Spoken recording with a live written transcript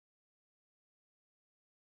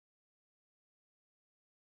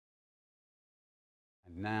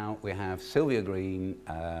Now we have Sylvia Green,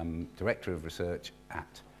 Director of Research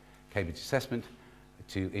at Cambridge Assessment,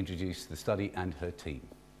 to introduce the study and her team.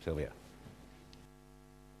 Sylvia.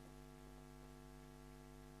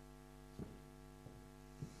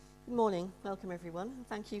 Good morning, welcome everyone, and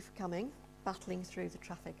thank you for coming, battling through the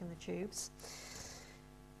traffic and the tubes.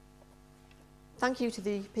 Thank you to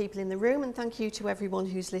the people in the room, and thank you to everyone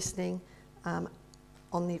who's listening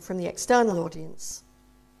from the external audience.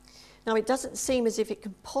 Now, it doesn't seem as if it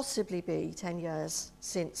can possibly be 10 years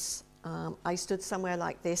since I stood somewhere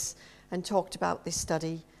like this and talked about this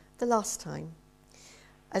study the last time.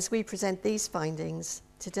 As we present these findings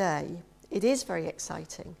today, it is very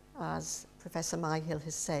exciting, as Professor Myhill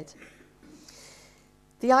has said.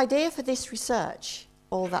 The idea for this research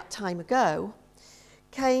all that time ago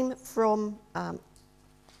came from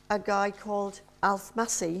a guy called Alf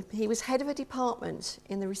Massey. He was head of a department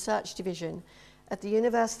in the research division at the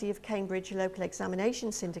University of Cambridge Local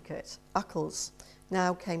Examination Syndicate, UCLES,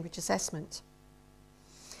 now Cambridge Assessment.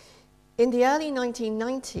 In the early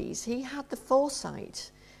 1990s, he had the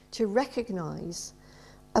foresight to recognise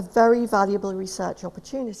a very valuable research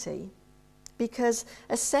opportunity because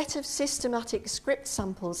a set of systematic script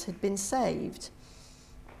samples had been saved,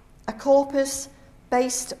 a corpus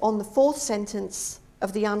based on the fourth sentence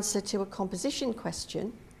of the answer to a composition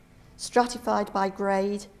question, stratified by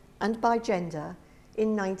grade and by gender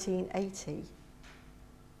in 1980.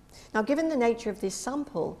 Now, given the nature of this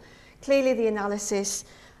sample, clearly the analysis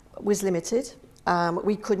was limited.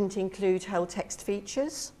 We couldn't include whole text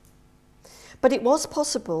features, but it was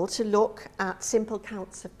possible to look at simple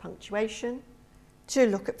counts of punctuation, to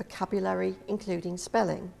look at vocabulary, including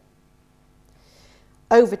spelling.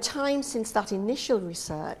 Over time, since that initial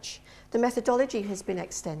research, the methodology has been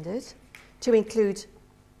extended to include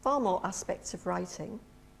far more aspects of writing,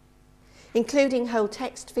 including whole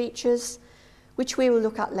text features, which we will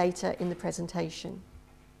look at later in the presentation.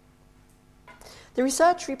 The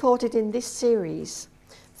research reported in this series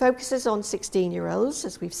focuses on 16-year-olds,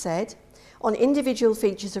 as we've said, on individual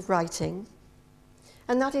features of writing,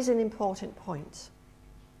 and that is an important point.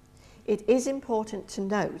 It is important to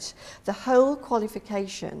note the whole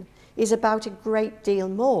qualification is about a great deal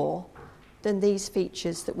more than these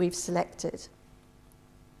features that we've selected.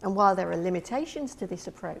 And while there are limitations to this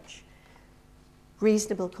approach,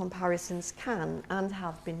 reasonable comparisons can and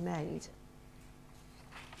have been made.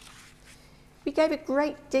 We gave a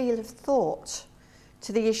great deal of thought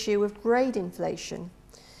to the issue of grade inflation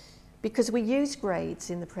because we use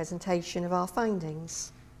grades in the presentation of our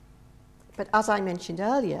findings. But as I mentioned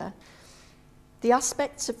earlier, the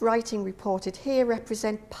aspects of writing reported here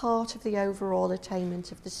represent part of the overall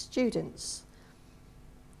attainment of the students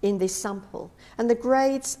in this sample, and the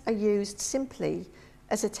grades are used simply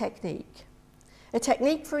as a technique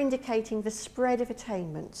for indicating the spread of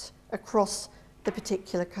attainment across the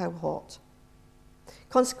particular cohort.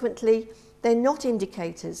 Consequently, they're not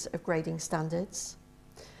indicators of grading standards,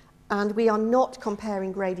 and we are not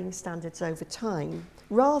comparing grading standards over time.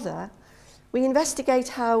 Rather, we investigate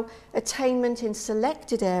how attainment in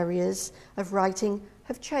selected areas of writing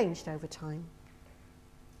have changed over time.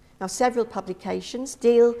 Now, several publications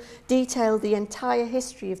detail the entire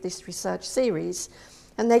history of this research series,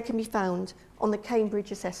 and they can be found on the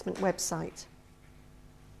Cambridge Assessment website.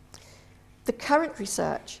 The current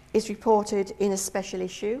research is reported in a special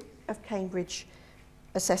issue of Cambridge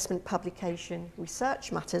Assessment publication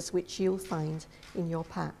Research Matters, which you'll find in your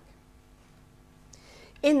pack.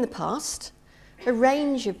 In the past, a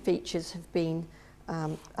range of features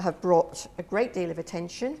have brought a great deal of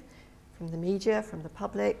attention from the media, from the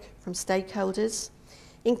public, from stakeholders,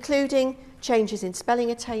 including changes in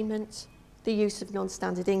spelling attainment, the use of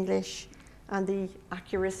non-standard English, and the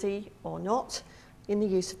accuracy or not in the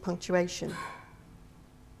use of punctuation.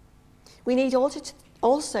 We need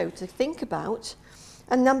also to think about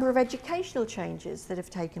a number of educational changes that have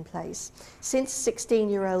taken place since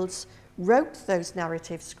 16-year-olds wrote those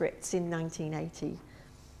narrative scripts in 1980.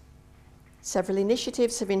 Several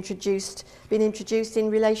initiatives have been introduced in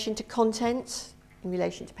relation to content, in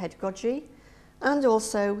relation to pedagogy, and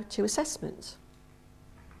also to assessment.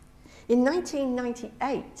 In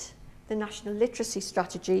 1998, the National Literacy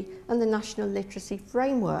Strategy and the National Literacy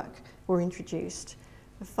Framework were introduced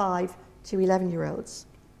for 5 to 11-year-olds.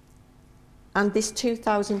 And this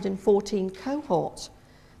 2014 cohort,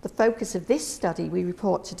 the focus of this study we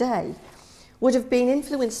report today, would have been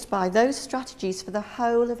influenced by those strategies for the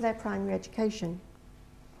whole of their primary education.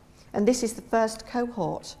 And this is the first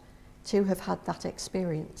cohort to have had that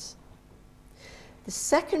experience. The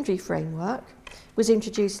secondary framework was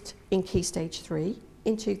introduced in Key Stage 3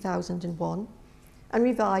 in 2001, and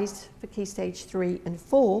revised for Key Stage 3 and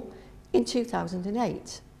 4 in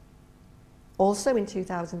 2008. Also in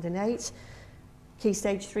 2008, Key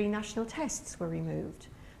Stage 3 national tests were removed.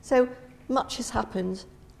 So much has happened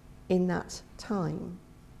in that time.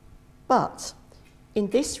 But in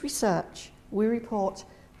this research, we report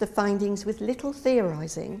the findings with little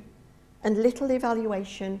theorising and little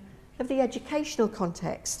evaluation of the educational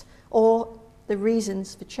context or the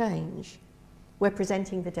reasons for change. We're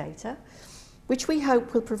presenting the data, which we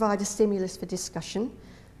hope will provide a stimulus for discussion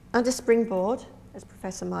and a springboard, as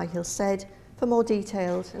Professor Myhill said, for more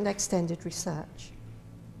detailed and extended research.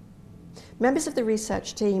 Members of the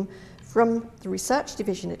research team from the research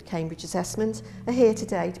division at Cambridge Assessment are here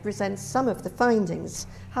today to present some of the findings.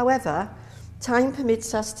 However, time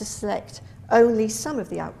permits us to select only some of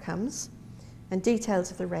the outcomes, and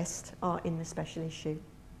details of the rest are in the special issue.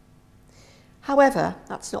 However,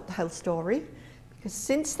 that's not the whole story, because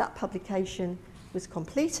since that publication was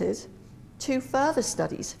completed, 2 further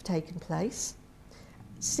studies have taken place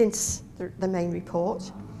since the main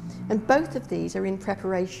report, and both of these are in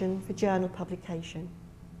preparation for journal publication.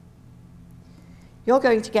 You're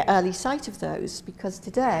going to get early sight of those because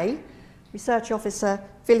today, Research Officer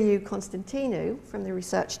Filiu Constantinou from the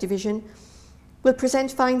Research Division will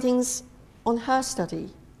present findings on her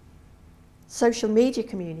study, social media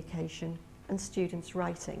communication and students'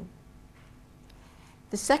 writing.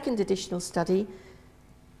 The second additional study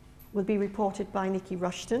will be reported by Nikki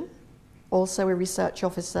Rushton, also a research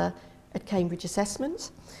officer at Cambridge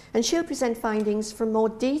Assessment, and she'll present findings from more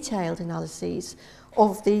detailed analyses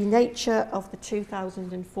of the nature of the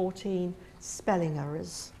 2014 spelling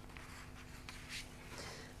errors.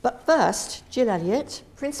 But first, Jill Elliott,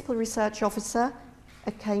 Principal Research Officer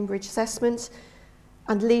at Cambridge Assessment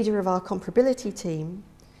and leader of our comparability team,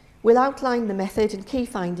 will outline the method and key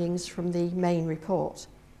findings from the main report.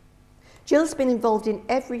 Jill's been involved in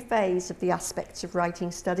every phase of the aspects of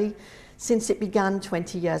writing study since it began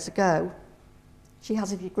 20 years ago. She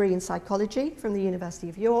has a degree in psychology from the University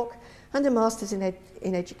of York and a master's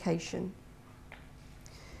in education.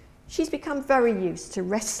 She's become very used to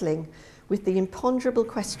wrestling with the imponderable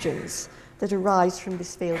questions that arise from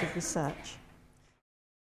this field of research.